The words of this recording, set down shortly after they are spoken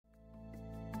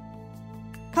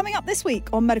Coming up this week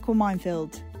on Medical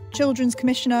Minefield, Children's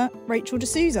Commissioner Rachel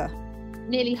D'Souza.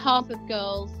 Nearly half of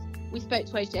girls we spoke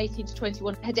to aged 18 to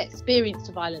 21 had experienced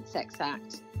a violent sex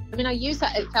act. I mean, I use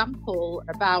that example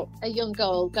about a young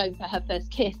girl going for her first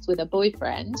kiss with her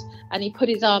boyfriend, and he put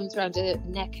his arms around her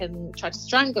neck and tried to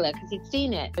strangle her because he'd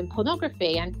seen it in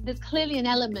pornography. And there's clearly an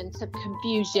element of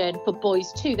confusion for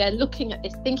boys too. They're looking at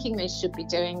this thinking they should be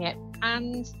doing it,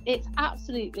 and it's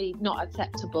absolutely not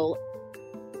acceptable.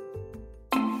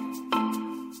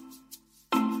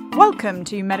 Welcome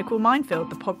to Medical Minefield,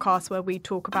 the podcast where we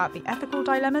talk about the ethical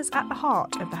dilemmas at the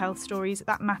heart of the health stories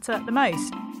that matter the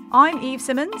most. I'm Eve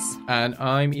Simmons. And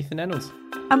I'm Ethan Ennals.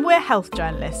 And we're health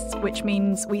journalists, which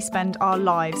means we spend our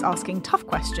lives asking tough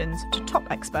questions to top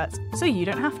experts so you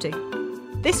don't have to.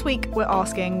 This week we're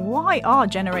asking, why are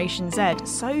Generation Z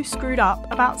so screwed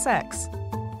up about sex?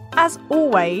 As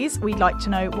always, we'd like to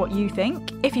know what you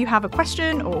think. If you have a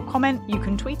question or comment, you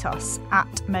can tweet us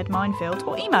at MedMinefield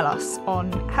or email us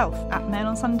on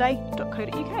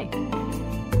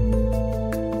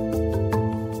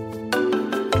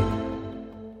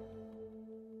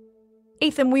health@mailonsunday.co.uk.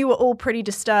 Ethan, we were all pretty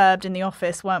disturbed in the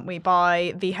office, weren't we,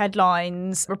 by the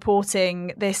headlines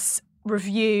reporting this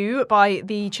review by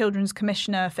the Children's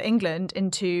Commissioner for England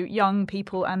into young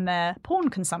people and their porn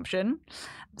consumption.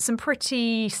 Some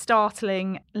pretty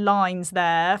startling lines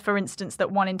there. For instance,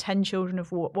 that 1 in 10 children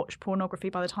have watched pornography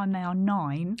by the time they are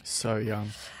 9. So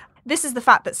young. This is the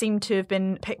fact that seemed to have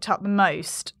been picked up the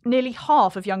most. Nearly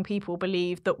half of young people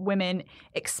believe that women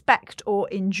expect or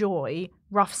enjoy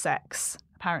rough sex,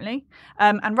 apparently.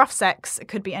 And rough sex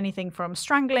could be anything from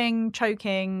strangling,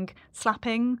 choking,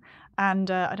 slapping.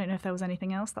 And I don't know if there was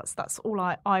anything else. That's all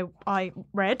I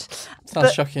read.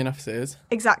 Sounds shocking enough as it is.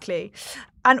 Exactly.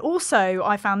 And also,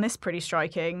 I found this pretty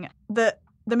striking, that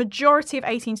the majority of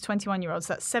 18 to 21-year-olds,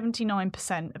 that's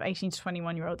 79% of 18 to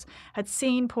 21-year-olds, had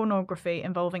seen pornography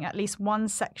involving at least one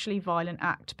sexually violent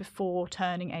act before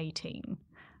turning 18,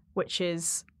 which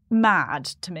is mad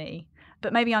to me.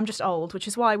 But maybe I'm just old, which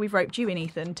is why we've roped you in,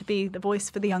 Ethan, to be the voice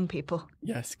for the young people.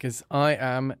 Yes, because I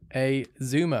am a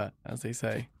Zoomer, as they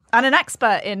say. And an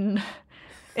expert in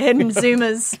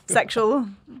Zoomers' sexual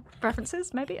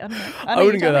preferences, maybe? I don't know. I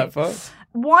wouldn't go that far.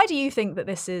 Why do you think that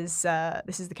this is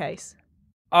the case?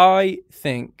 I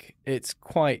think it's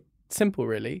quite simple,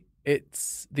 really.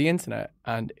 It's the internet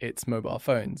and it's mobile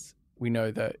phones. We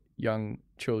know that young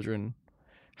children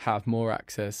have more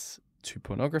access to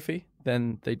pornography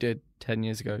than they did 10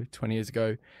 years ago, 20 years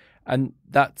ago. And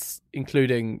that's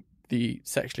including the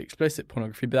sexually explicit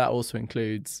pornography, but that also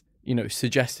includes,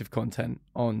 suggestive content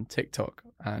on TikTok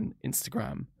and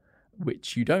Instagram,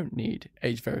 which you don't need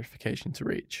age verification to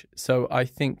reach. So I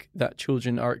think that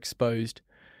children are exposed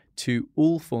to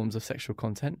all forms of sexual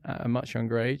content at a much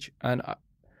younger age. And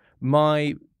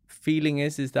my feeling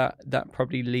is that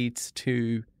probably leads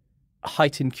to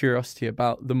heightened curiosity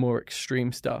about the more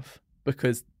extreme stuff,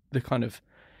 because the kind of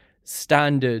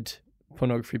standard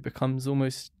pornography becomes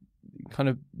almost kind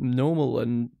of normal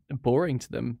and boring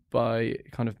to them by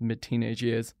kind of mid-teenage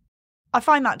years. I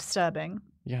find that disturbing.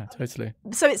 Yeah, totally.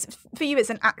 So for you,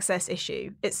 it's an access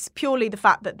issue. It's purely the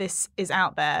fact that this is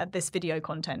out there, this video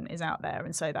content is out there,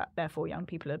 and so that therefore young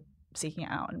people are seeking it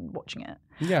out and watching it.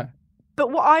 Yeah.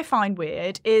 But what I find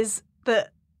weird is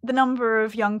that the number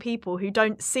of young people who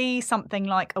don't see something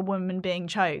like a woman being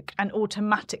choked and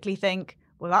automatically think,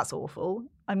 well, that's awful,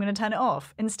 I'm going to turn it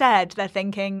off. Instead, they're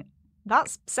thinking,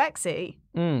 that's sexy.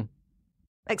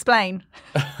 Explain.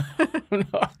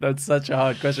 That's such a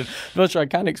hard question. I'm not sure I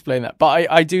can explain that. But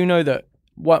I do know that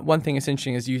one thing that's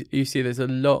interesting is you see there's a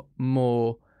lot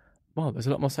more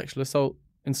sexual assault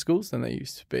in schools than there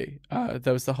used to be.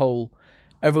 There was the whole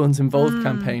Everyone's Involved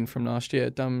campaign from last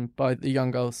year done by the young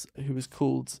girls who was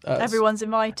called... Everyone's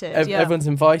Invited. Everyone's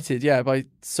Invited, by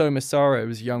Soma Sara. It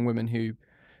was a young woman who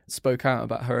spoke out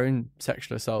about her own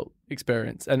sexual assault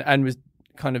experience and was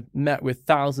kind of met with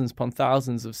thousands upon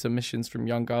thousands of submissions from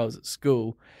young girls at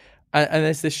school. And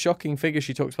there's this shocking figure.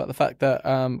 She talks about the fact that,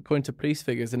 according to police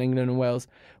figures in England and Wales,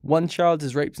 one child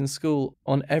is raped in school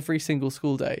on every single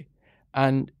school day.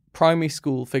 And primary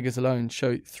school figures alone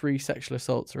show 3 sexual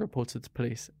assaults are reported to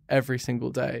police every single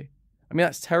day. I mean,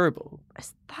 that's terrible.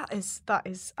 That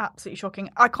is absolutely shocking.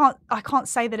 I can't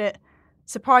say that it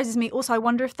surprises me. Also, I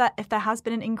wonder if there has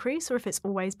been an increase or if it's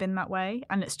always been that way,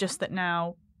 and it's just that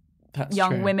now That's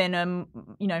young true. women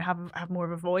have more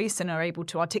of a voice and are able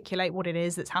to articulate what it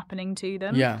is that's happening to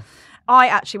them. Yeah. I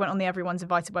actually went on the Everyone's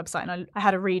Invited website and I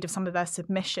had a read of some of their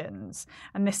submissions,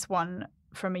 and this one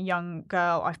from a young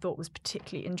girl I thought was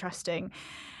particularly interesting.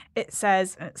 It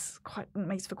says, and it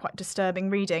makes for quite disturbing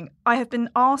reading, I have been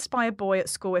asked by a boy at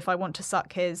school if I want to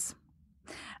suck his.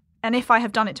 And if I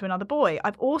have done it to another boy,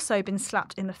 I've also been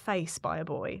slapped in the face by a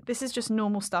boy. This is just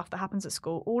normal stuff that happens at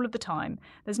school all of the time.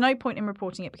 There's no point in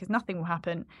reporting it because nothing will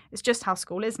happen. It's just how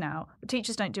school is now. The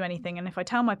teachers don't do anything, and if I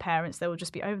tell my parents, they will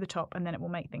just be over the top, and then it will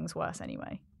make things worse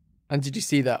anyway. And did you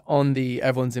see that on the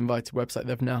Everyone's Invited website,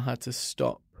 they've now had to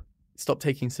stop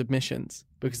taking submissions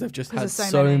because they've just had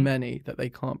so many that they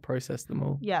can't process them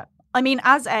all. Yeah. I mean,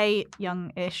 as a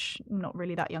young-ish, not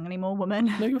really that young anymore,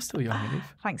 woman. No, you're still young,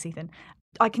 Eve. Thanks, Ethan.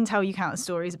 I can tell you countless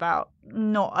stories about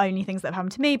not only things that have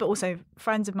happened to me, but also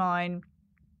friends of mine.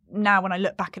 Now, when I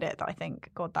look back at it, that I think,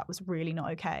 God, that was really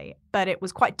not okay. But it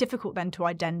was quite difficult then to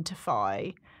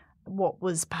identify what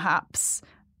was perhaps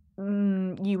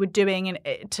you were doing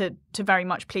to very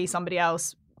much please somebody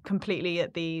else, completely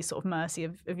at the sort of mercy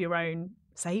of your own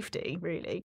safety,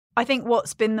 really. I think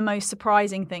what's been the most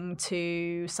surprising thing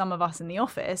to some of us in the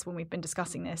office when we've been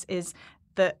discussing this is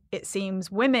that it seems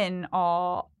women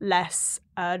are less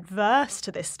adverse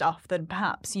to this stuff than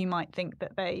perhaps you might think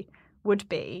that they would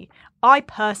be. I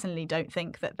personally don't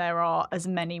think that there are as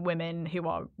many women who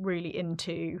are really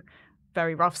into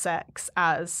very rough sex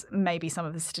as maybe some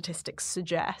of the statistics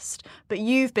suggest. But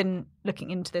you've been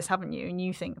looking into this, haven't you? And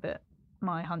you think that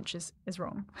my hunch is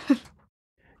wrong.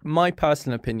 My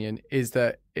personal opinion is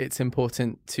that it's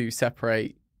important to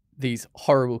separate these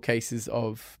horrible cases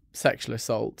of sexual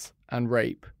assault and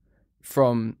rape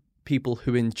from people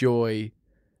who enjoy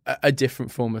a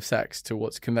different form of sex to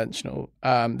what's conventional.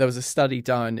 There was a study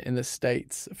done in the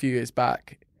States a few years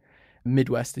back,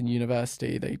 Midwestern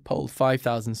University. They polled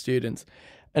 5,000 students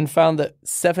and found that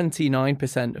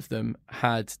 79% of them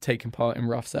had taken part in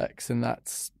rough sex, and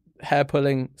that's hair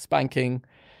pulling, spanking,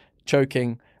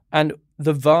 choking. And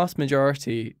the vast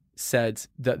majority said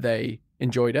that they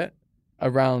enjoyed it.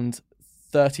 Around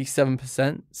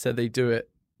 37% said they do it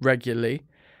regularly.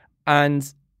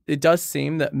 And it does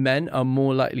seem that men are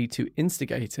more likely to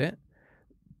instigate it,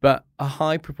 but a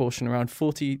high proportion, around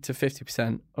 40 to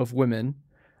 50% of women,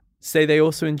 say they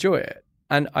also enjoy it.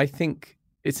 And I think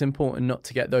it's important not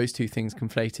to get those two things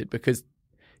conflated because,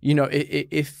 you know,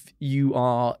 if you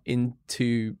are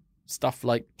into stuff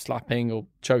like slapping or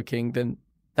choking, then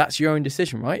that's your own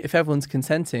decision, right? If everyone's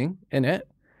consenting in it,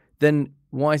 then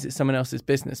why is it someone else's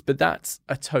business? But that's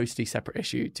a totally separate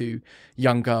issue to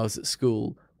young girls at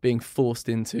school being forced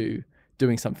into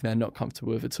doing something they're not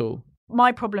comfortable with at all.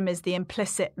 My problem is the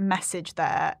implicit message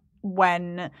there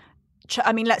when,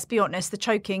 I mean, let's be honest, the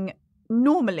choking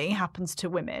normally happens to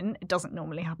women. It doesn't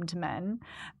normally happen to men.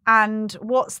 And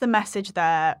what's the message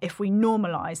there if we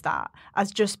normalise that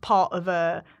as just part of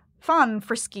a fun,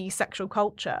 frisky sexual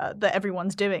culture that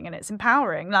everyone's doing and it's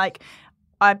empowering? Like,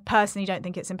 I personally don't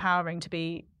think it's empowering to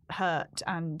be hurt,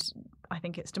 and I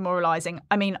think it's demoralising.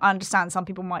 I mean, I understand some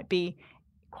people might be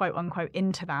quote unquote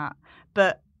into that,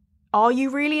 but are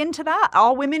you really into that?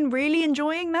 Are women really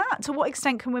enjoying that? To what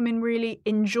extent can women really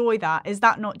enjoy that? Is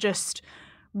that not just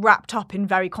wrapped up in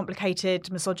very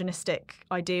complicated misogynistic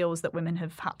ideals that women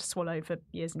have had to swallow for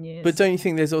years and years? But don't you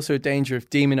think there's also a danger of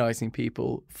demonising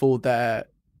people for their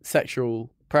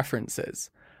sexual preferences?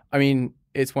 I mean,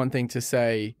 it's one thing to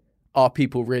say, are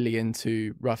people really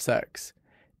into rough sex?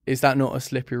 Is that not a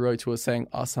slippery road towards saying,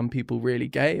 are some people really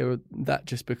gay, or that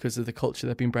just because of the culture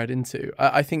they've been bred into?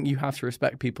 I think you have to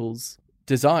respect people's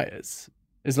desires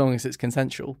as long as it's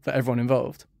consensual for everyone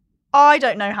involved. I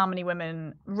don't know how many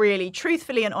women really,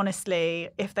 truthfully and honestly,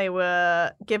 if they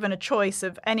were given a choice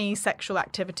of any sexual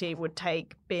activity, would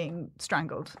take being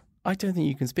strangled. I don't think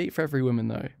you can speak for every woman,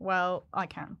 though. Well, I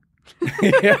can.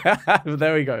 Yeah,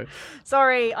 there we go.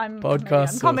 Sorry, I'm coming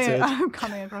across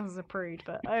as a prude,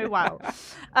 but oh wow.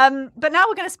 But now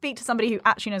we're going to speak to somebody who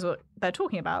actually knows what they're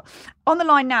talking about. On the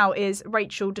line now is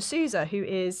Rachel de Souza, who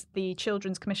is the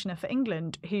Children's Commissioner for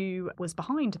England, who was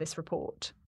behind this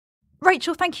report.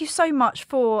 Rachel, thank you so much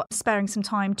for sparing some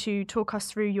time to talk us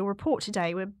through your report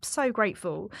today. We're so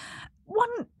grateful.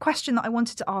 One question that I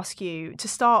wanted to ask you to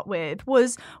start with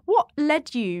was, what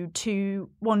led you to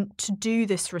want to do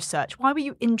this research? Why were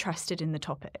you interested in the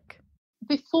topic?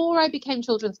 Before I became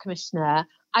Children's Commissioner,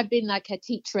 I've been like a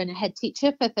teacher and a head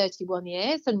teacher for 31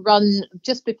 years and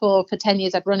for 10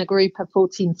 years, I'd run a group of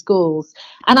 14 schools.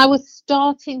 And I was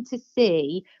starting to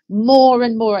see more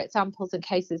and more examples and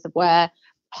cases of where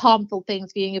harmful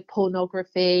things, viewing of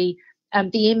pornography,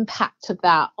 the impact of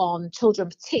that on children,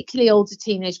 particularly older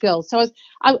teenage girls. So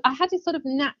I had this sort of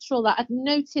natural that I'd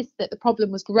noticed that the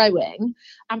problem was growing,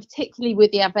 and particularly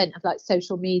with the advent of like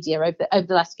social media over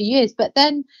the last few years. But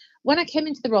then when I came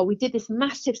into the role, we did this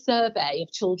massive survey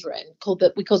of children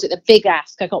we called it the Big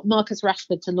Ask. I got Marcus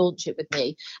Rashford to launch it with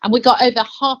me, and we got over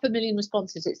 500,000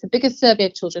 responses. It's the biggest survey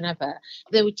of children ever.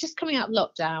 They were just coming out of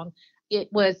lockdown.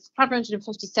 It was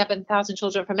 557,000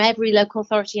 children from every local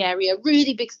authority area,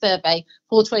 really big survey,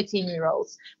 4 to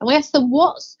 18-year-olds. And we asked them,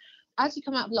 as you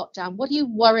come out of lockdown, what are you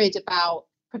worried about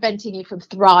preventing you from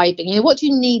thriving? What do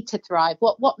you need to thrive?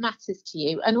 What matters to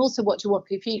you? And also, what do you want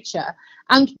for your future?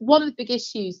 And one of the big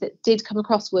issues that did come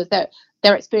across was that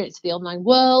their experience of the online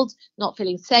world, not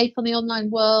feeling safe on the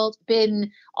online world,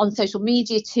 been on social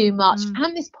media too much,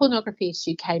 and this pornography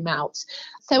issue came out.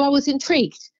 So I was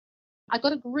intrigued. I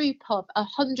got a group of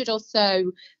 100 or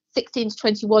so 16 to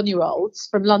 21-year-olds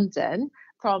from London,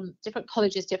 from different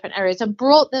colleges, different areas, and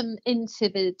brought them into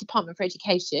the Department for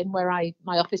Education, where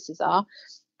my offices are.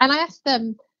 And I asked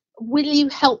them, will you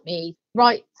help me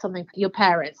write something for your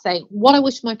parents, saying what I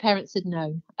wish my parents had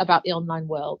known about the online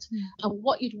world, and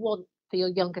what you'd want for your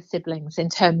younger siblings in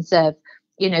terms of,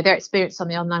 their experience on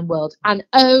the online world. And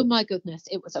oh my goodness,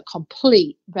 it was a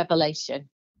complete revelation.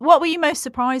 What were you most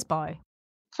surprised by?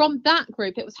 From that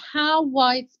group, it was how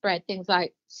widespread things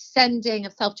like sending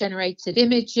of self-generated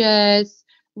images,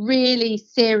 really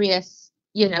serious,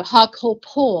 hardcore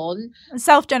porn.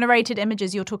 Self-generated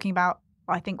images, you're talking about,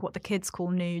 I think, what the kids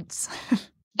call nudes.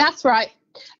 That's right.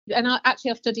 And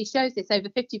actually, our study shows this. Over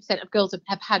 50% of girls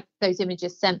have had those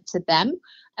images sent to them,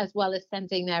 as well as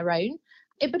sending their own.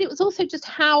 But it was also just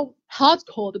how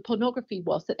hardcore the pornography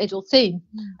was that they'd all seen,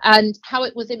 and how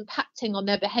it was impacting on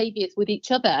their behaviours with each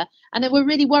other. And they were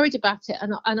really worried about it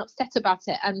and upset about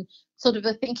it, and sort of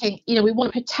thinking, we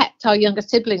want to protect our younger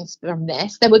siblings from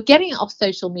this. They were getting it off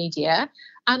social media.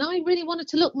 And I really wanted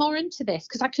to look more into this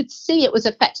because I could see it was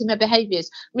affecting their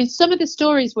behaviours. I mean, some of the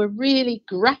stories were really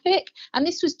graphic, and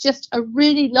this was just a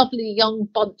really lovely young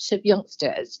bunch of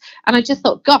youngsters. And I just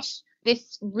thought, gosh,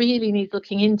 this really needs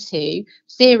looking into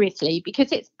seriously,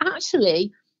 because it's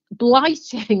actually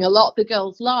blighting a lot of the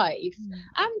girls' lives,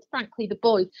 and frankly the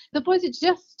boys. The boys are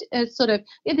just sort of,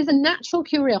 there's a natural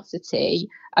curiosity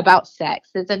about sex.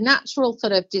 There's a natural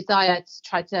sort of desire to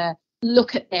try to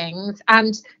look at things.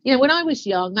 And, when I was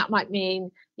young, that might mean,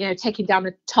 taking down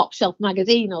a top shelf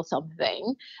magazine or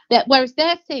something, whereas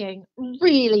they're seeing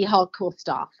really hardcore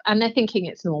stuff and they're thinking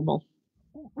it's normal.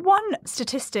 One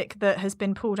statistic that has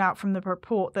been pulled out from the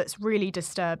report that's really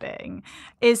disturbing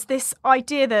is this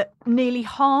idea that nearly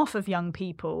half of young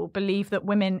people believe that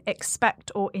women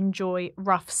expect or enjoy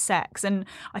rough sex. And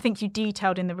I think you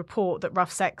detailed in the report that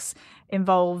rough sex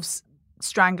involves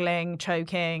strangling,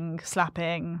 choking,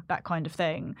 slapping, that kind of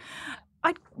thing.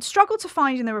 I struggled to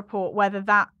find in the report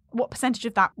what percentage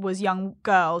of that was young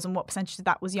girls and what percentage of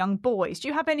that was young boys. Do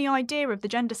you have any idea of the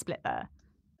gender split there?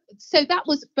 So that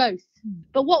was both.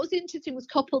 But what was interesting was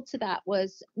coupled to that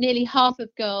was nearly half of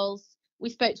girls we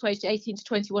spoke to aged 18 to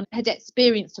 21 had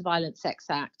experienced a violent sex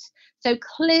act. So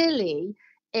clearly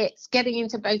it's getting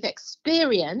into both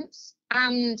experience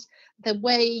and the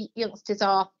way youngsters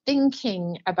are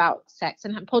thinking about sex,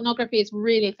 and pornography is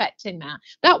really affecting that.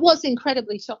 That was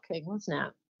incredibly shocking, wasn't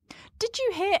it? Did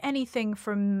you hear anything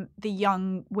from the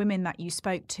young women that you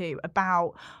spoke to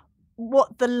about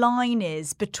what the line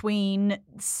is between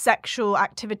sexual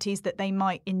activities that they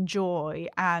might enjoy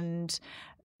and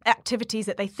activities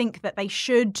that they think that they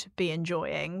should be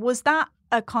enjoying? Was that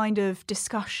a kind of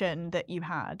discussion that you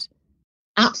had?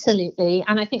 Absolutely.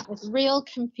 And I think there's real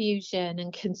confusion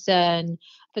and concern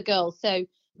for girls. So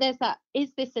there's that,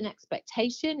 is this an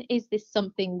expectation? Is this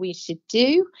something we should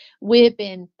do? We're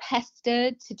being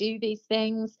pestered to do these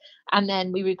things and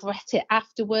then we regret it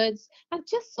afterwards. And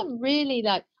just some really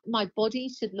like, my body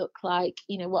should look like,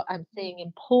 what I'm seeing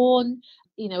in porn.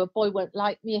 A boy won't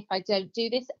like me if I don't do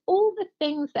this. All the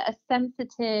things that a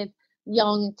sensitive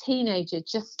young teenager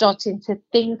just starting to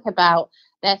think about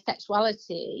their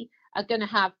sexuality are going to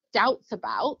have doubts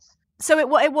about. So it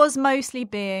was mostly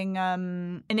being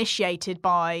initiated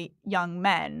by young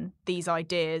men, these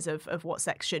ideas of what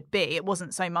sex should be. It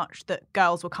wasn't so much that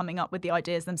girls were coming up with the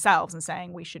ideas themselves and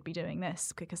saying we should be doing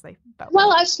this because they felt...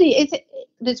 Well, actually,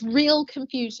 there's real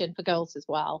confusion for girls as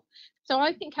well. So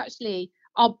I think actually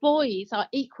our boys are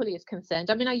equally as concerned.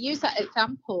 I mean, I use that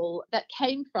example that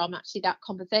came from actually that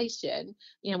conversation,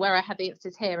 where I had the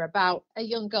instance here about a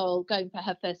young girl going for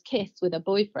her first kiss with a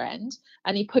boyfriend,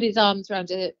 and he put his arms around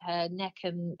her neck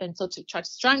and sort of tried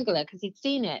to strangle her because he'd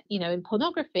seen it, in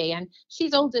pornography. And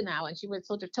she's older now and she was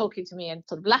sort of talking to me and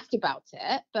sort of laughed about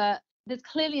it. But there's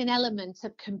clearly an element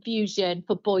of confusion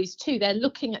for boys too. They're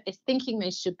looking at this, thinking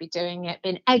they should be doing it,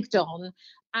 being egged on.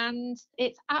 And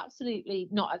it's absolutely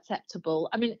not acceptable.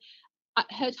 I mean, I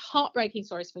heard heartbreaking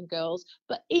stories from girls,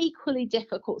 but equally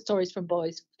difficult stories from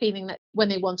boys, feeling that when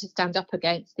they want to stand up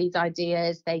against these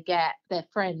ideas, they get their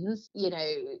friends,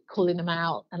 calling them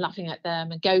out and laughing at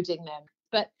them and goading them.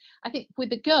 But I think with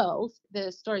the girls,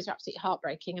 the stories are absolutely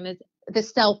heartbreaking. And there's the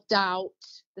self-doubt,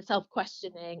 the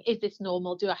self-questioning. Is this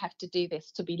normal? Do I have to do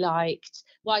this to be liked?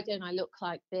 Why don't I look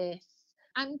like this?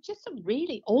 And just some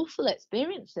really awful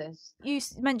experiences. You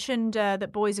mentioned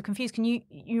that boys are confused. Can you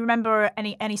remember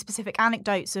any specific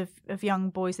anecdotes of young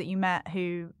boys that you met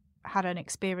who had an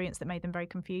experience that made them very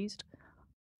confused?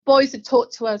 Boys have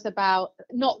talked to us about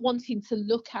not wanting to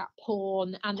look at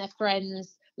porn and their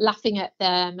friends laughing at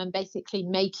them and basically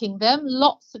making them.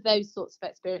 Lots of those sorts of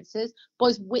experiences.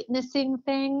 Boys witnessing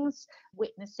things,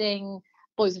 witnessing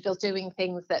boys and girls doing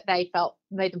things that they felt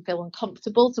made them feel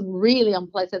uncomfortable, some really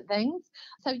unpleasant things.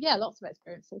 So yeah, lots of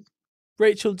experiences.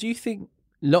 Rachel, do you think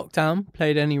lockdown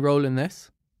played any role in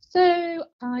this? So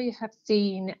I have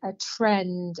seen a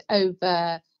trend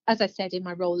over, as I said, in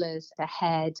my role as the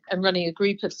head and running a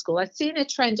group of school, I've seen a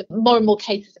trend of more and more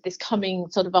cases of this coming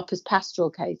sort of up as pastoral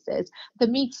cases. The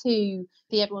Me Too,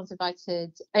 the Everyone's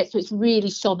Invited, it's really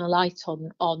shone a light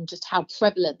on just how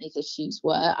prevalent these issues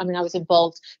were. I mean, I was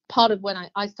involved, part of when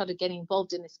I started getting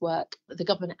involved in this work, the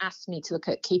government asked me to look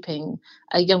at keeping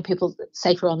young people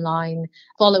safer online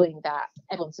following that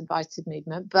Everyone's Invited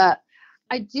movement. But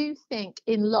I do think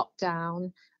in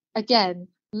lockdown, again,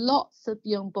 lots of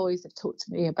young boys have talked to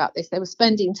me about this. They were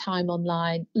spending time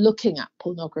online looking at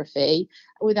pornography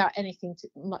without anything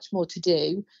much more to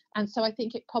do. And so I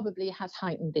think it probably has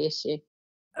heightened the issue.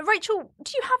 Rachel,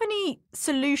 do you have any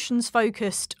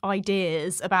solutions-focused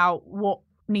ideas about what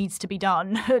needs to be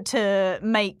done to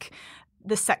make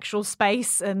the sexual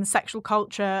space and sexual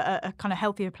culture a kind of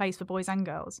healthier place for boys and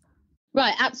girls?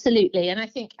 Right, absolutely. And I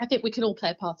think we can all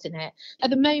play a part in it. At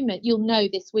the moment, you'll know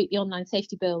this week the online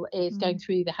safety bill is going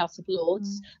through the House of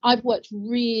Lords. I've worked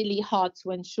really hard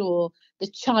to ensure the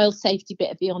child safety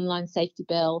bit of the online safety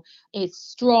bill is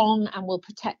strong and will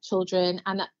protect children,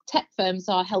 and that tech firms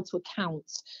are held to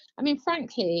account. I mean,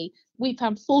 frankly, we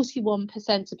found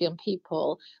 41% of young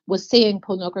people were seeing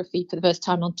pornography for the first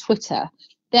time on Twitter,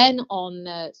 then on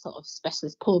sort of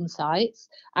specialist porn sites.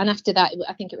 And after that,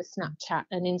 I think it was Snapchat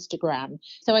and Instagram.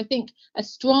 So I think a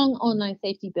strong online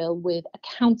safety bill with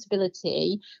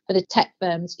accountability for the tech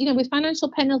firms, with financial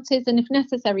penalties and if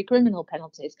necessary, criminal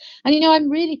penalties. And, I'm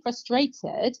really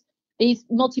frustrated. These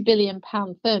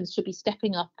multi-billion-pound firms should be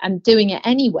stepping up and doing it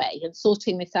anyway and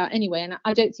sorting this out anyway. And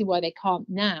I don't see why they can't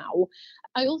now.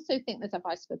 I also think there's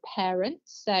advice for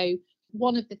parents. So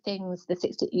one of the things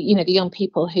the young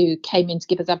people who came in to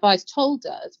give us advice told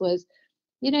us was,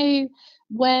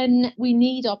 when we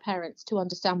need our parents to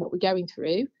understand what we're going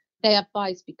through, they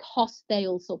advised, because they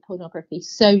all saw pornography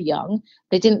so young,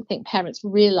 they didn't think parents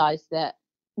realised that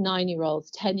 9-year-olds,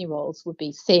 10-year-olds would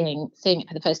be seeing it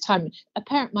for the first time. A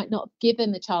parent might not have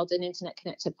given the child an internet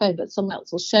connected phone, but someone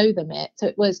else will show them it. So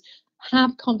it was,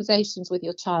 have conversations with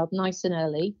your child nice and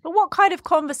early. But what kind of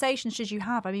conversations should you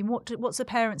have? I mean, what's a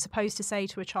parent supposed to say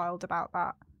to a child about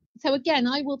that? So again,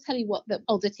 I will tell you what the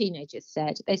older teenagers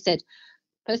said. They said,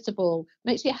 first of all,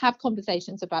 make sure you have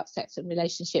conversations about sex and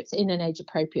relationships in an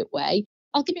age-appropriate way.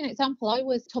 I'll give you an example. I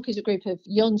was talking to a group of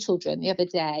young children the other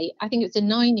day. I think it was a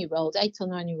 9-year-old, 8 or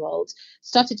 9-year-old,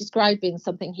 started describing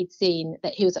something he'd seen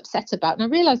that he was upset about. And I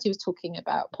realised he was talking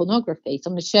about pornography.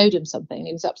 Someone showed him something.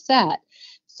 He was upset.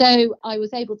 So I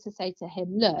was able to say to him,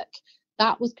 look,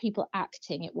 that was people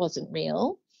acting. It wasn't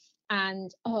real.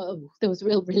 And, there was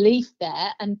real relief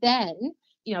there. And then,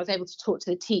 I was able to talk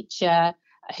to the teacher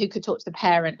who could talk to the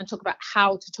parent and talk about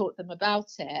how to talk to them about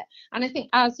it. And I think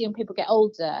as young people get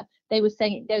older, they were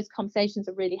saying those conversations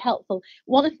are really helpful.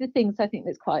 One of the things I think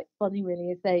that's quite funny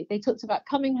really is they talked about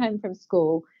coming home from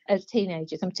school as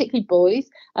teenagers, and particularly boys,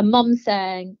 and mum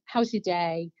saying, how's your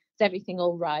day? Is everything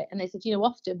all right? And they said,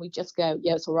 often we just go,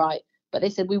 yeah, it's all right. But they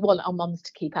said, we want our mums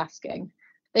to keep asking.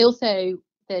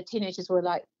 The teenagers were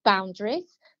like,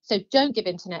 boundaries. So don't give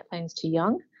internet phones too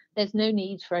young. There's no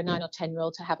need for a 9 or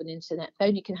 10-year-old to have an internet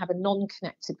phone. You can have a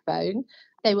non-connected phone.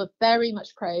 They were very much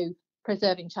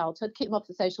preserving childhood, keep them off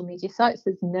the social media sites.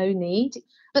 There's no need.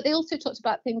 But they also talked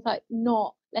about things like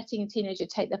not letting a teenager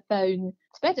take their phone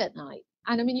to bed at night.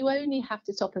 And I mean, you only have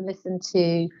to stop and listen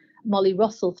to Molly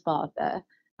Russell's father.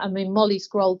 I mean, Molly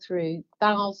scrolled through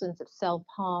thousands of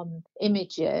self-harm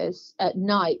images at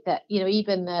night that,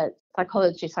 even the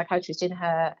psychiatrist in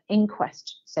her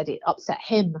inquest said it upset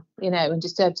him, and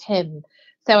disturbed him.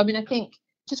 So, I mean, I think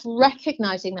just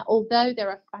recognising that although there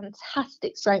are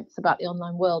fantastic strengths about the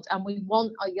online world, and we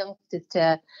want our youngsters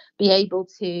to be able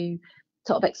to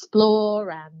sort of explore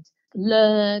and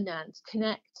learn and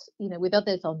connect, with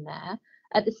others on there,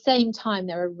 at the same time,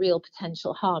 there are real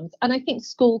potential harms. And I think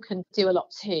school can do a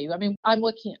lot too. I mean, I'm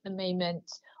working at the moment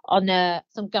on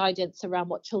some guidance around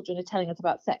what children are telling us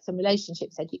about sex and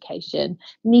relationships education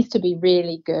needs to be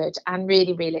really good and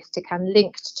really realistic and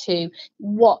linked to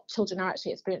what children are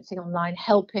actually experiencing online,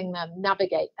 helping them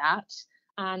navigate that,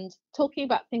 and talking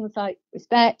about things like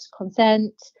respect,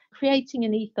 consent, creating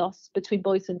an ethos between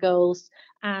boys and girls,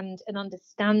 and an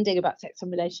understanding about sex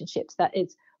and relationships that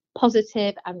is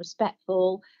positive and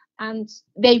respectful. And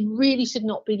they really should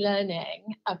not be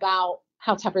learning about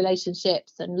how to have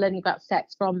relationships and learning about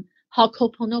sex from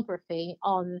hardcore pornography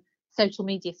on social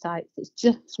media sites. It's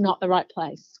just not the right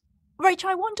place.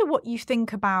 Rachel, I wonder what you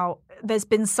think about, there's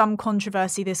been some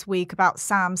controversy this week about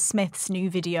Sam Smith's new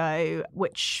video,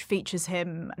 which features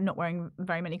him not wearing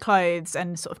very many clothes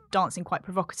and sort of dancing quite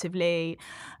provocatively.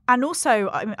 And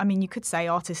also, I mean, you could say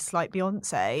artists like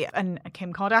Beyonce and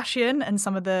Kim Kardashian and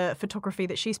some of the photography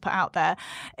that she's put out there,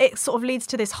 it sort of leads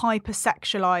to this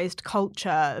hyper-sexualized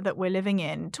culture that we're living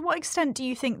in. To what extent do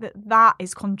you think that that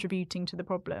is contributing to the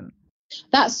problem?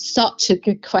 That's such a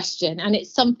good question. And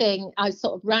it's something I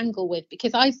sort of wrangle with,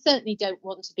 because I certainly don't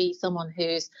want to be someone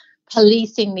who's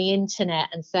policing the internet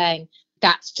and saying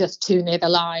that's just too near the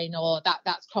line or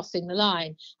that's crossing the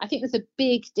line. I think there's a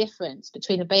big difference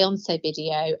between a Beyonce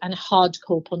video and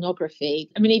hardcore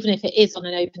pornography. I mean, even if it is on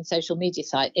an open social media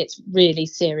site, it's really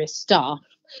serious stuff.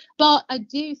 But I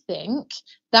do think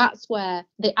that's where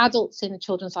the adults in the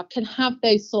children's life can have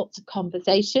those sorts of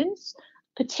conversations.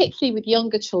 Particularly with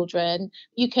younger children,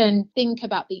 you can think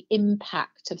about the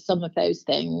impact of some of those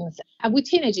things. And with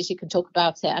teenagers, you can talk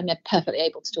about it and they're perfectly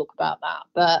able to talk about that.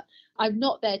 But I'm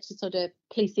not there to sort of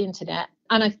police the internet.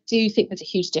 And I do think there's a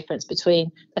huge difference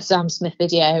between a Sam Smith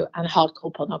video and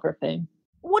hardcore pornography.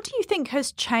 What do you think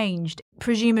has changed?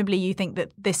 Presumably you think that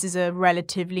this is a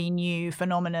relatively new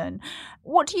phenomenon.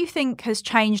 What do you think has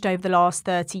changed over the last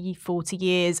 30, 40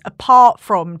 years, apart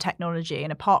from technology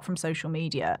and apart from social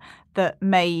media, that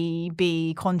may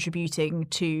be contributing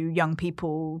to young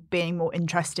people being more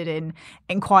interested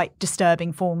in quite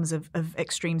disturbing forms of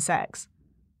extreme sex?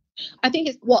 I think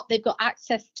it's what they've got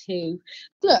access to.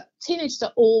 Look, teenagers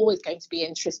are always going to be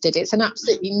interested. It's an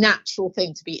absolutely natural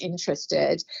thing to be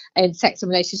interested in sex and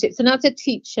relationships. And as a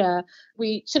teacher,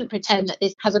 we shouldn't pretend that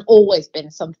this hasn't always been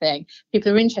something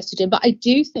people are interested in. But I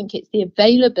do think it's the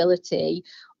availability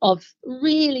of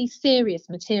really serious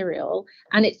material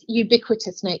and its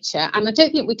ubiquitous nature. And I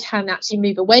don't think we can actually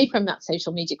move away from that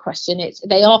social media question.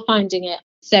 They are finding it.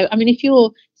 So, I mean, if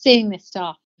you're seeing this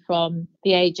stuff from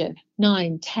the age of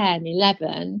 9, 10,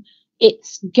 11,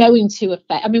 it's going to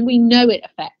affect, I mean, we know it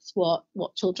affects what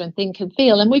children think and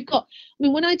feel. And we've got, I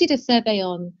mean, when I did a survey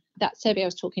on that survey I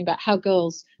was talking about, how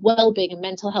girls' well-being and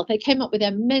mental health, they came up with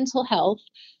their mental health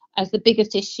as the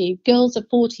biggest issue. Girls of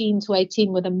 14 to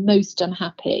 18 were the most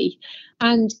unhappy.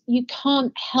 And you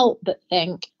can't help but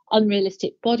think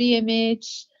unrealistic body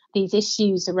image, these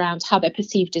issues around how they're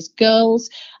perceived as girls.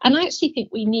 And I actually think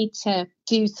we need to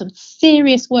do some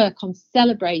serious work on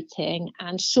celebrating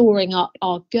and shoring up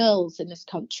our girls in this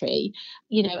country.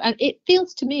 You know, and it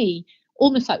feels to me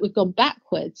almost like we've gone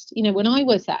backwards. You know, when I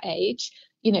was that age,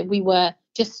 you know, we were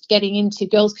just getting into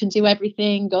girls can do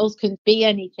everything, girls can be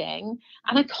anything.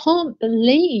 And I can't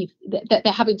believe that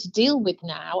they're having to deal with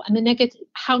now, and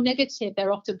how negative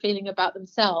they're often feeling about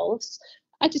themselves.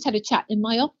 I just had a chat in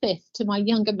my office to my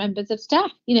younger members of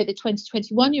staff, you know, the 20,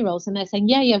 21-year-olds, and they're saying,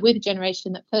 yeah, we're the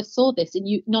generation that first saw this, and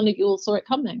none of you all saw it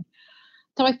coming.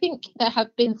 So I think there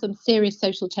have been some serious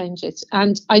social changes.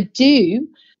 And I do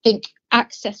think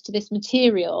access to this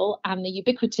material and the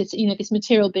ubiquitous, you know, this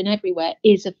material being everywhere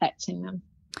is affecting them.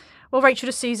 Well, Rachel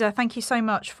D'Souza, thank you so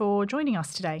much for joining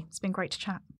us today. It's been great to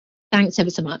chat. Thanks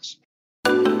ever so much.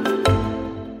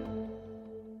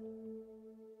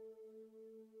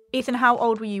 Ethan, how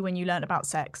old were you when you learnt about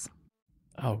sex?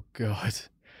 Oh, God.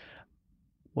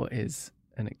 What is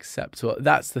an acceptable...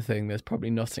 That's the thing. There's probably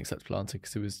not an acceptable answer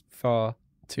because it was far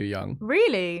too young.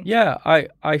 Really? Yeah,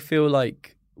 I feel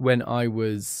like when I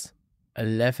was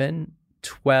 11,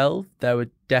 12, there were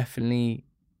definitely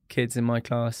kids in my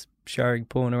class sharing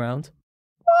porn around.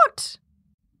 What?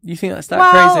 You think that's crazy?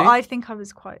 Well, I think I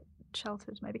was quite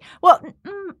sheltered, maybe. Well,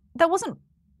 there wasn't...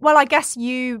 Well, I guess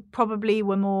you probably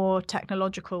were more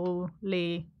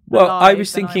technologically... Well, I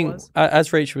was thinking,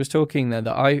 as Rachel was talking there,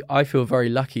 that I feel very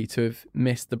lucky to have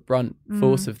missed the brunt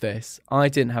force of this. I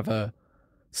didn't have a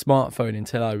smartphone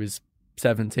until I was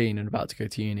 17 and about to go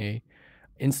to uni.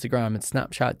 Instagram and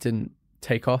Snapchat didn't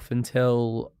take off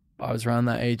until I was around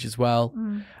that age as well.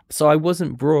 So I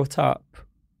wasn't brought up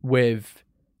with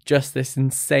just this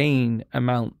insane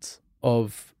amount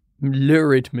of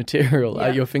lurid material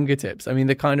at your fingertips. I mean,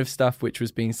 the kind of stuff which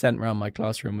was being sent around my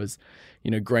classroom was,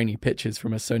 you know, grainy pictures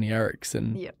from a Sony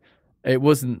Ericsson It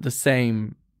wasn't the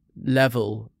same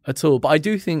level at all. But I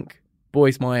do think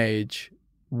boys my age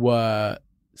were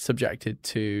subjected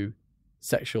to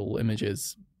sexual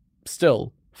images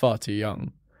still far too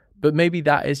young. But maybe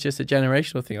that is just a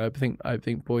generational thing. I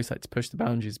think boys like to push the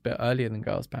boundaries a bit earlier than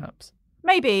girls, perhaps.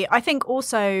 Maybe. I think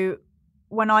also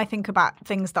when I think about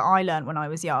things that I learned when I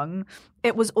was young,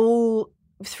 it was all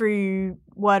through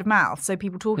word of mouth. So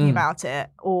people talking about it,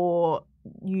 or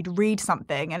you'd read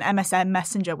something, and MSN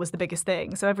Messenger was the biggest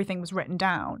thing. So everything was written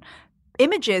down.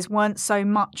 Images weren't so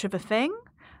much of a thing.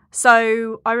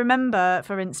 So I remember,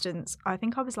 for instance, I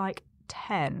think I was like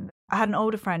 10. I had an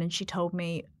older friend and she told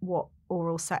me what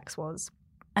oral sex was.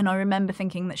 And I remember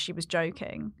thinking that she was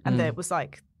joking and that it was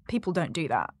like, people don't do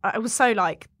that. I was so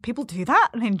like, people do that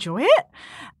and enjoy it?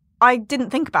 I didn't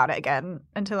think about it again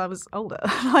until I was older.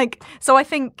 So I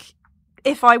think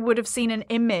if I would have seen an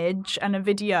image and a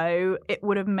video, it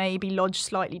would have maybe lodged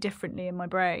slightly differently in my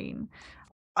brain.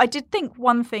 I did think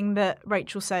one thing that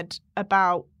Rachel said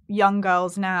about young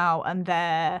girls now and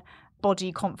their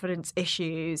body confidence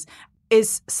issues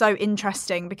is so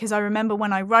interesting, because I remember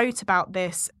when I wrote about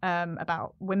this,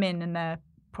 about women and their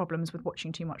problems with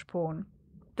watching too much porn,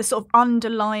 the sort of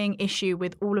underlying issue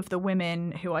with all of the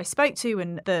women who I spoke to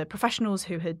and the professionals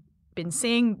who had been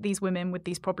seeing these women with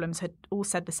these problems had all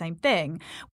said the same thing.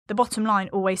 The bottom line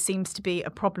always seems to be a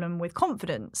problem with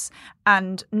confidence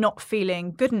and not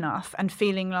feeling good enough and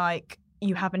feeling like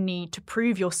you have a need to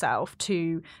prove yourself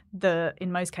to the,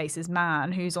 in most cases,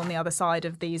 man who's on the other side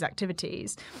of these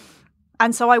activities.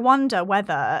 And so I wonder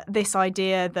whether this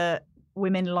idea that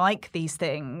women like these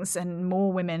things and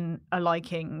more women are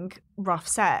liking rough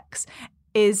sex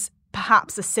is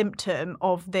perhaps a symptom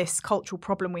of this cultural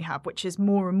problem we have, which is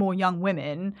more and more young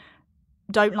women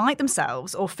don't like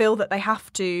themselves or feel that they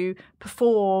have to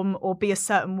perform or be a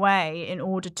certain way in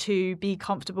order to be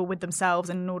comfortable with themselves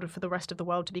and in order for the rest of the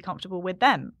world to be comfortable with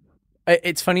them.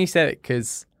 It's funny you said it,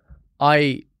 because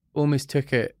I almost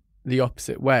took it the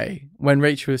opposite way. When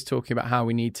Rachel was talking about how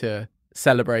we need to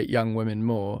celebrate young women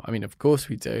more, I mean, of course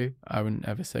we do. I wouldn't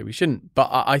ever say we shouldn't. But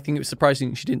I think it was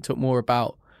surprising she didn't talk more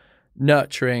about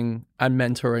nurturing and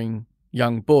mentoring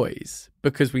young boys,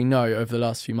 because we know over the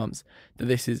last few months that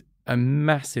this is a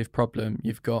massive problem.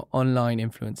 You've got online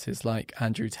influencers like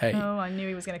Andrew Tate. Oh, I knew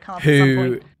he was going to come up at some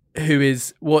point. Who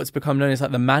is what's become known as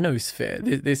like the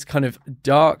manosphere, this kind of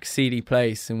dark, seedy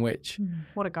place in which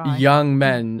what a guy. Young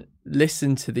men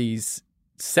listen to these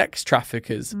sex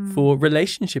traffickers for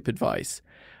relationship advice.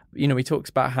 You know, he talks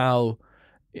about how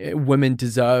women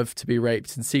deserve to be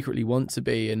raped and secretly want to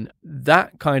be, and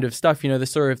that kind of stuff. You know, the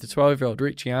story of the 12-year-old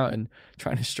reaching out and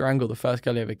trying to strangle the first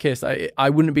girl he ever kissed. I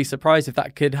wouldn't be surprised if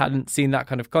that kid hadn't seen that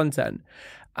kind of content.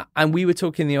 And we were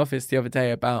talking in the office the other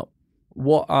day about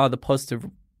what are the positive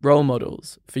role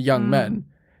models for young men.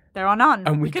 There are none.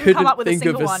 And we couldn't come up with think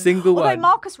a single one. Although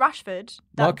Marcus Rashford.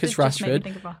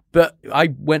 But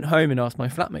I went home and asked my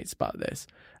flatmates about this.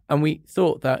 And we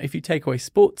thought that if you take away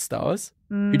sports stars,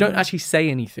 who don't actually say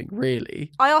anything,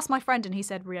 really. I asked my friend and he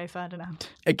said Rio Ferdinand.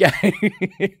 Again.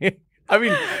 I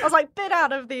mean, I was like, bit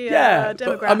out of the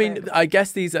demographic. But, I mean, I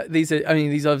guess these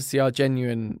obviously are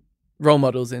genuine role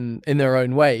models in their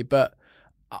own way, but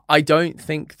I don't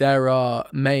think there are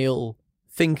male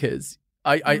thinkers.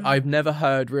 I've never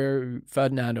heard Rio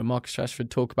Ferdinand or Marcus Rashford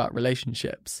talk about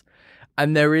relationships,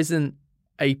 and there isn't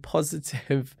a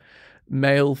positive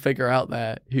male figure out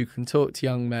there who can talk to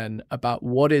young men about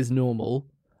what is normal,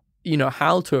 you know,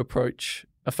 how to approach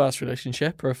a first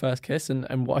relationship or a first kiss,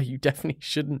 and why you definitely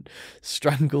shouldn't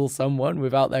strangle someone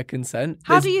without their consent.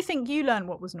 How do you think you learned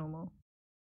what was normal?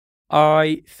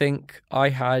 I think I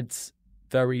had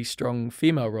very strong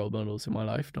female role models in my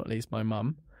life, not least my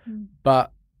mum.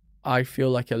 But I feel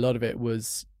like a lot of it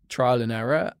was trial and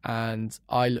error, and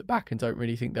I look back and don't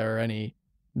really think there are any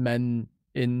men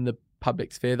in the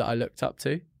public sphere that I looked up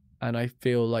to, and I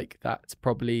feel like that's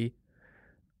probably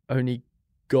only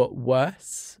got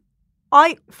worse.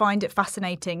 I find it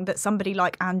fascinating that somebody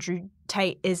like Andrew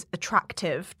Tate is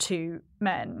attractive to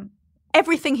men.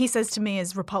 Everything he says to me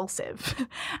is repulsive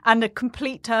and a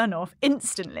complete turn-off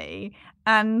instantly,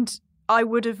 and I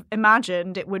would have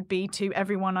imagined it would be to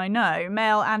everyone I know,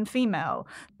 male and female.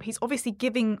 He's obviously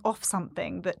giving off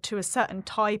something that to a certain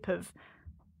type of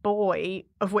boy,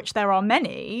 of which there are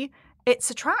many,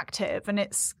 it's attractive and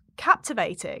it's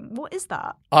captivating. What is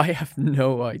that? I have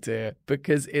no idea,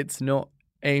 because it's not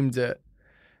aimed at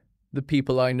the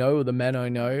people I know or the men I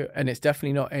know, and it's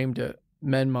definitely not aimed at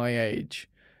men my age.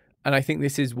 And I think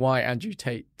this is why Andrew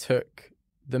Tate took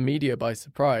the media by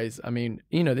surprise. I mean,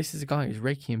 you know, this is a guy who's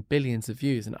raking in billions of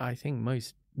views, and I think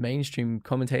most mainstream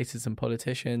commentators and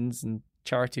politicians and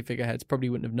charity figureheads probably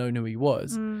wouldn't have known who he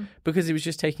was because it was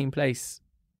just taking place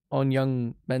on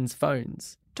young men's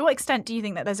phones. To what extent do you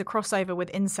think that there's a crossover with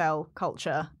incel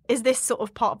culture? Is this sort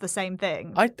of part of the same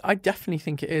thing? I definitely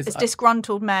think it is. It's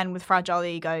disgruntled men with fragile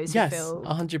egos who feel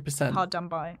 100% hard done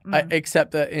by.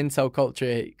 Except that incel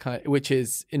culture, which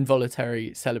is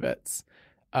involuntary celibates,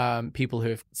 people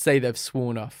who say they've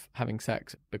sworn off having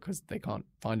sex because they can't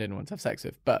find anyone to have sex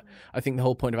with. But I think the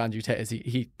whole point of Andrew Tate is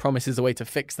he promises a way to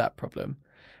fix that problem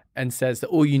and says that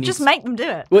all you need just make them do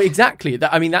it. Well, exactly.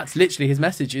 That's literally his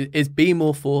message is be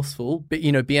more forceful, but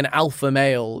be an alpha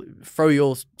male, throw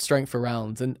your strength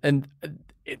around. And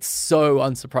it's so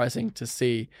unsurprising to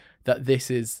see that this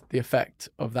is the effect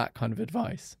of that kind of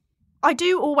advice. I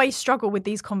do always struggle with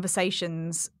these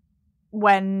conversations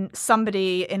when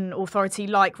somebody in authority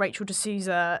like Rachel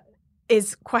D'Souza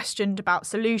is questioned about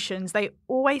solutions. They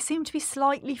always seem to be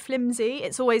slightly flimsy.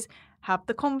 It's always have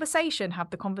the conversation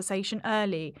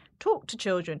early, talk to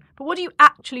children. But what do you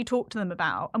actually talk to them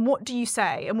about? And what do you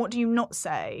say? And what do you not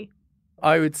say?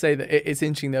 I would say that it's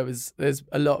interesting. There's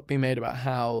a lot being made about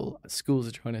how schools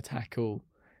are trying to tackle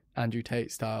Andrew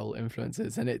Tate style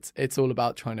influences. And it's all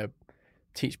about trying to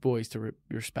teach boys to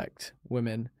respect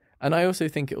women. And I also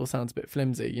think it all sounds a bit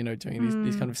flimsy, doing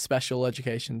these kind of special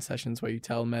education sessions where you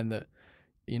tell men that,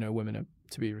 women are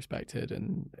to be respected.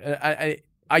 And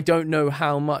I don't know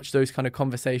how much those kind of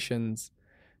conversations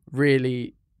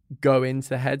really go into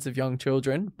the heads of young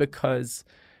children because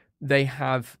they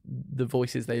have the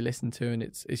voices they listen to and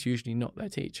it's usually not their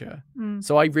teacher.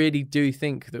 So I really do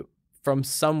think that from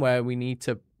somewhere we need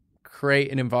to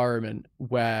create an environment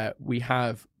where we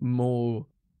have more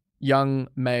young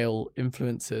male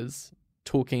influencers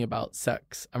talking about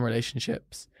sex and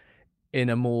relationships in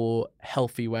a more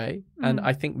healthy way. And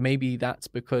I think maybe that's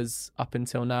because up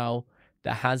until now,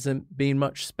 there hasn't been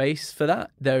much space for that.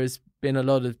 There has been a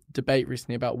lot of debate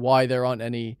recently about why there aren't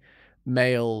any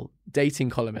male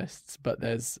dating columnists, but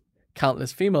there's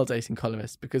countless female dating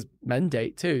columnists because men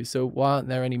date too. So why aren't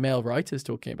there any male writers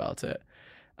talking about it?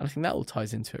 And I think that all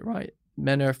ties into it, right?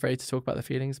 Men are afraid to talk about their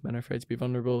feelings. Men are afraid to be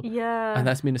vulnerable. Yeah. And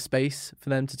that's been a space for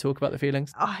them to talk about their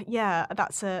feelings. Yeah,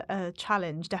 that's a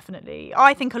challenge, definitely.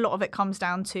 I think a lot of it comes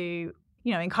down to,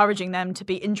 encouraging them to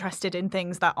be interested in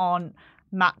things that aren't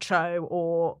macho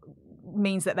or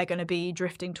means that they're going to be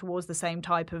drifting towards the same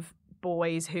type of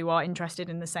boys who are interested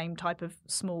in the same type of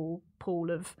small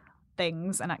pool of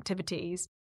things and activities.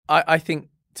 I think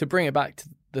to bring it back to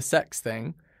the sex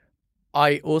thing,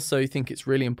 I also think it's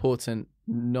really important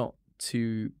not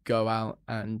to go out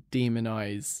and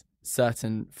demonize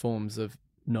certain forms of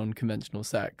non-conventional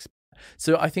sex.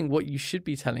 So I think what you should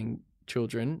be telling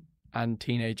children and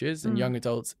teenagers and young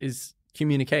adults is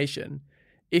communication.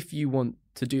 If you want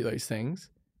to do those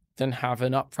things, then have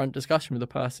an upfront discussion with the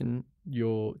person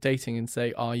you're dating and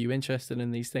say, are you interested in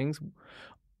these things?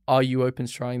 Are you open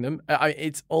to trying them?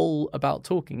 It's all about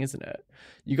talking, isn't it?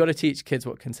 You got to teach kids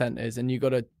what consent is, and you got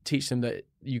to teach them that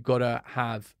you got to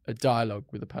have a dialogue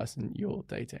with the person you're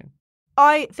dating.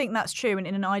 I think that's true, and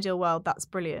in an ideal world, that's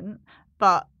brilliant.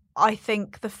 But I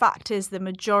think the fact is the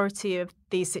majority of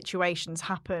these situations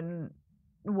happen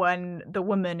when the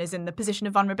woman is in the position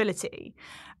of vulnerability.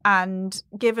 And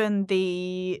given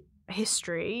the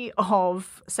history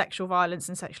of sexual violence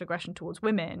and sexual aggression towards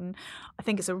women, I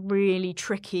think it's a really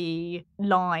tricky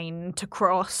line to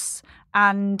cross.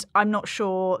 And I'm not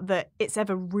sure that it's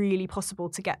ever really possible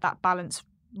to get that balance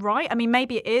right. I mean,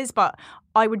 maybe it is, but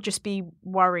I would just be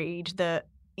worried that,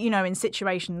 in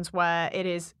situations where it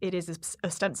is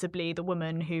ostensibly the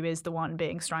woman who is the one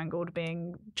being strangled,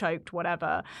 being choked,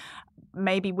 whatever,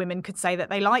 maybe women could say that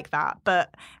they like that,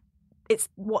 but it's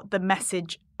what the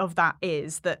message of that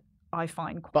is that I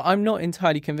find. But I'm not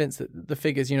entirely convinced that the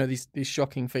figures, these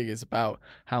shocking figures about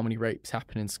how many rapes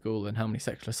happen in school and how many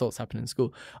sexual assaults happen in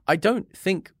school, I don't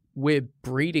think we're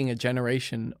breeding a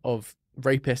generation of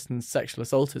rapists and sexual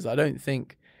assaulters. I don't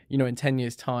think, in 10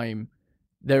 years' time,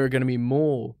 there are going to be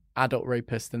more adult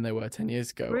rapists than there were 10 years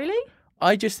ago. Really?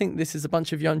 I just think this is a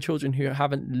bunch of young children who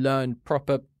haven't learned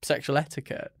proper sexual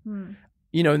etiquette. In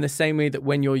the same way that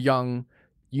when you're young,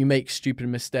 you make stupid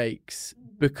mistakes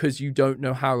because you don't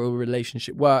know how a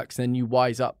relationship works, and you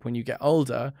wise up when you get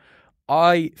older.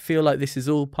 I feel like this is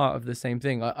all part of the same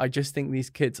thing. I just think these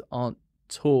kids aren't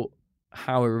taught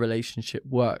how a relationship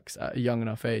works at a young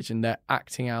enough age, and they're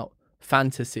acting out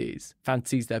fantasies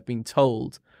they've been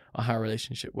told are how a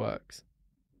relationship works.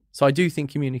 So I do think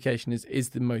communication is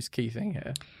the most key thing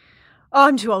here. Oh,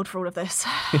 I'm too old for all of this.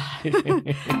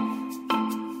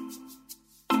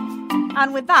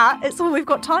 And with that, it's all we've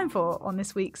got time for on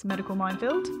this week's Medical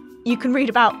Minefield. You can read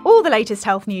about all the latest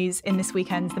health news in this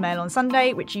weekend's The Mail on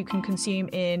Sunday, which you can consume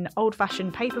in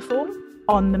old-fashioned paper form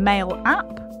on the Mail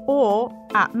app or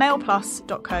at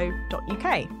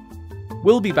mailplus.co.uk.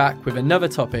 We'll be back with another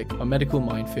topic on Medical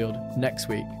Minefield next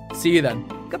week. See you then.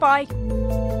 Goodbye.